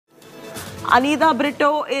Anita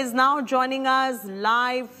Brito is now joining us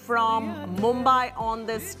live from Mumbai on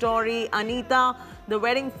this story. Anita, the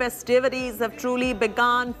wedding festivities have truly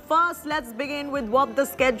begun. First, let's begin with what the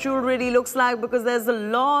schedule really looks like, because there's a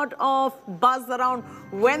lot of buzz around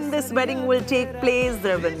when this wedding will take place.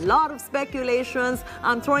 There have been a lot of speculations.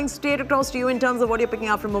 I'm throwing straight across to you in terms of what you're picking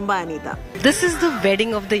up from Mumbai, Anita. This is the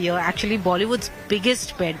wedding of the year, actually Bollywood's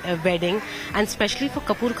biggest wedding, and especially for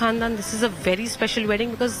Kapoor Khandan, this is a very special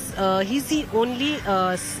wedding because he's the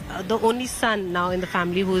only son now in the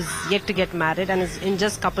family who's yet to get married, and in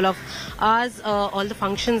just a couple of hours all the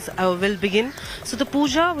functions will begin. So the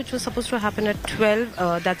puja, which was supposed to happen at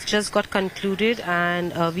 12, that's just got concluded,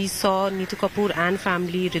 and we saw Neetu Kapoor and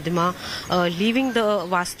family, Riddhima, leaving the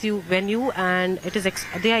Vastu venue, and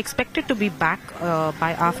they are expected to be back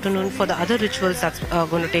by afternoon for the other rituals that's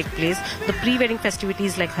going to take place. The pre-wedding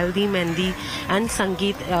festivities like Haldi, Mehndi and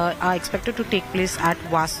Sangeet are expected to take place at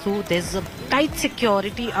Vastu. There's a tight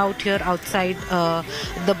security out here outside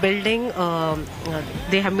the building.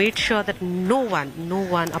 They have made sure that no one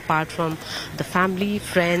apart from the family,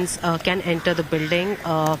 friends can enter the building.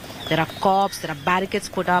 There are cops, there are barricades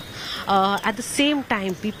put up. At the same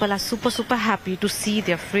time, people are super happy to see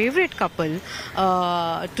their favorite couple.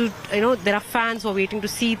 There are fans who are waiting to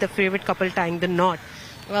see the favorite couple tying the knot.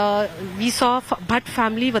 We saw Bhatt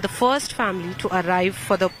family were the first family to arrive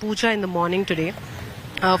for the puja in the morning today.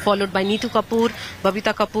 Followed by Neetu Kapoor,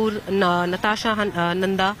 Babita Kapoor, Natasha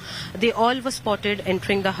Nanda. They all were spotted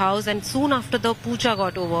entering the house, and soon after the puja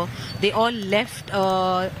got over, they all left.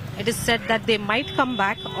 It is said that they might come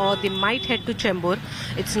back or they might head to Chembur.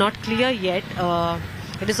 It's not clear yet.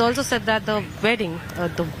 It is also said that the wedding,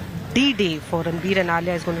 the D-Day for Ranbir and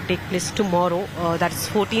Alia, is going to take place tomorrow. That is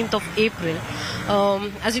 14th of April.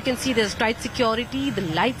 As you can see, there's tight security. The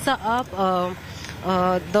lights are up.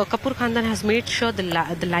 The Kapoor Khandan has made sure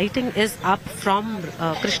the lighting is up from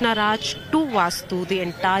Krishna Raj to Vastu. The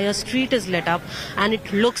entire street is lit up, and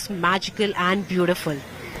it looks magical and beautiful.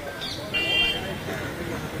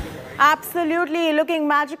 Absolutely, looking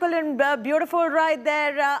magical and beautiful right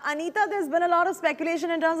there. Anita, there's been a lot of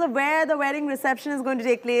speculation in terms of where the wedding reception is going to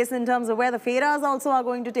take place, in terms of where the fairas also are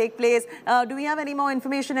going to take place. Do we have any more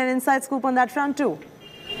information and inside scoop on that front too?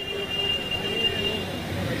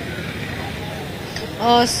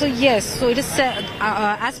 So it is said,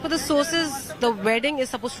 as per the sources, the wedding is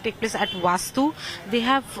supposed to take place at Vastu. They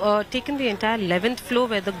have taken the entire 11th floor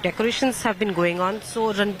where the decorations have been going on.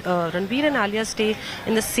 So Ranbir and Alia stay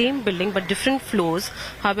in the same building but different floors.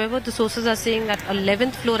 However, the sources are saying that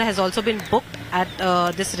 11th floor has also been booked at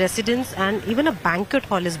this residence, and even a banquet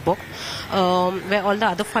hall is booked where all the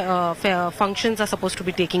other functions are supposed to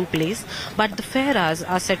be taking place. But the fairas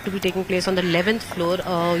are said to be taking place on the 11th floor.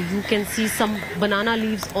 You can see some banana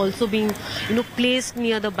leaves also being placed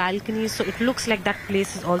near the balconies, so it looks like that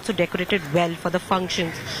place is also decorated well for the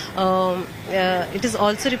functions. It is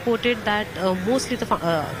also reported that mostly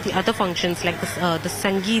the other functions like the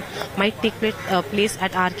Sangeet might take place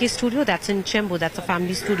at RK Studio, that's in Chembur. That's a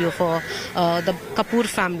family studio for the Kapoor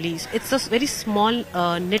families. It's a very small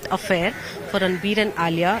knit affair for Ranbir and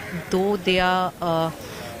Alia, though they are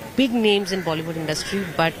big names in Bollywood industry,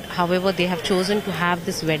 but however they have chosen to have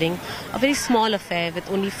this wedding a very small affair with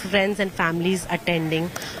only friends and families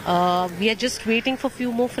attending. We are just waiting for a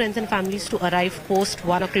few more friends and families to arrive post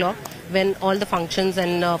 1 o'clock when all the functions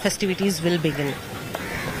and festivities will begin.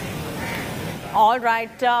 All right,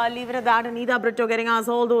 leave it at that. Anita Brito getting us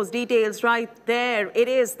all those details right there. It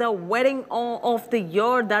is the wedding of the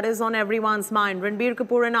year that is on everyone's mind. Ranbir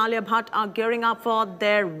Kapoor and Alia Bhatt are gearing up for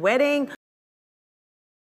their wedding.